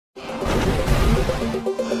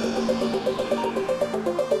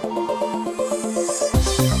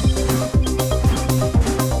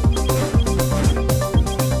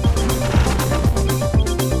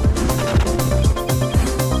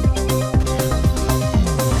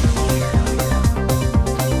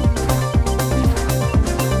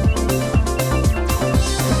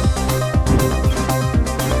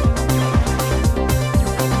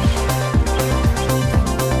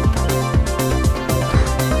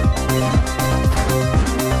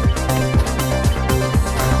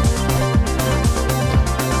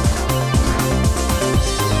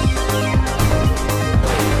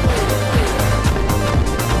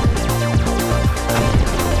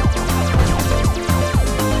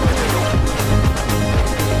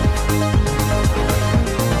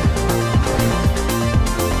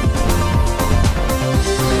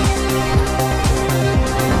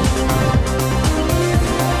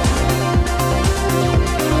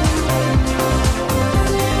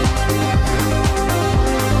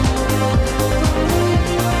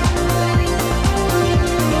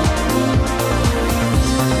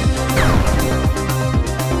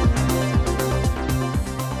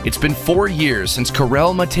It's been 4 years since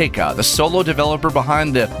KO.DLL, the solo developer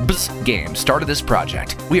behind the Bzzzt game, started this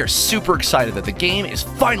project. We are super excited that the game is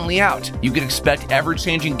finally out. You can expect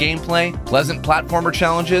ever-changing gameplay, pleasant platformer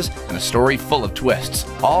challenges, and a story full of twists,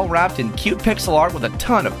 all wrapped in cute pixel art with a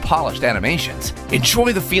ton of polished animations.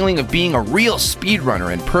 Enjoy the feeling of being a real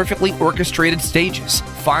speedrunner in perfectly orchestrated stages.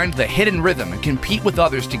 Find the hidden rhythm and compete with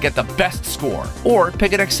others to get the best score. Or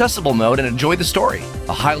pick an accessible mode and enjoy the story.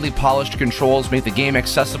 The highly polished controls make the game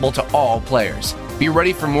accessible to all players. Be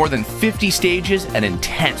ready for more than 50 stages and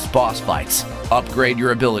intense boss fights. Upgrade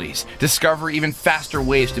your abilities, discover even faster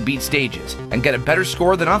ways to beat stages, and get a better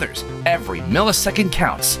score than others. Every millisecond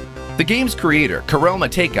counts. The game's creator,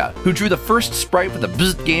 KO.DLL, who drew the first sprite for the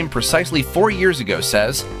Bzzzt game precisely 4 years ago,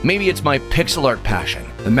 says, "Maybe it's my pixel art passion,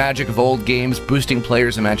 the magic of old games boosting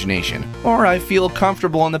players' imagination, or I feel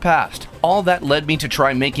comfortable in the past. All that led me to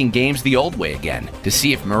try making games the old way again, to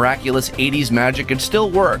see if miraculous 80s magic could still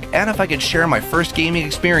work, and if I could share my first gaming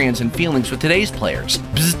experience and feelings with today's players.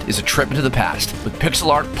 Bzzzt is a trip into the past, with pixel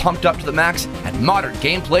art pumped up to the max and modern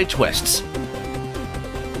gameplay twists."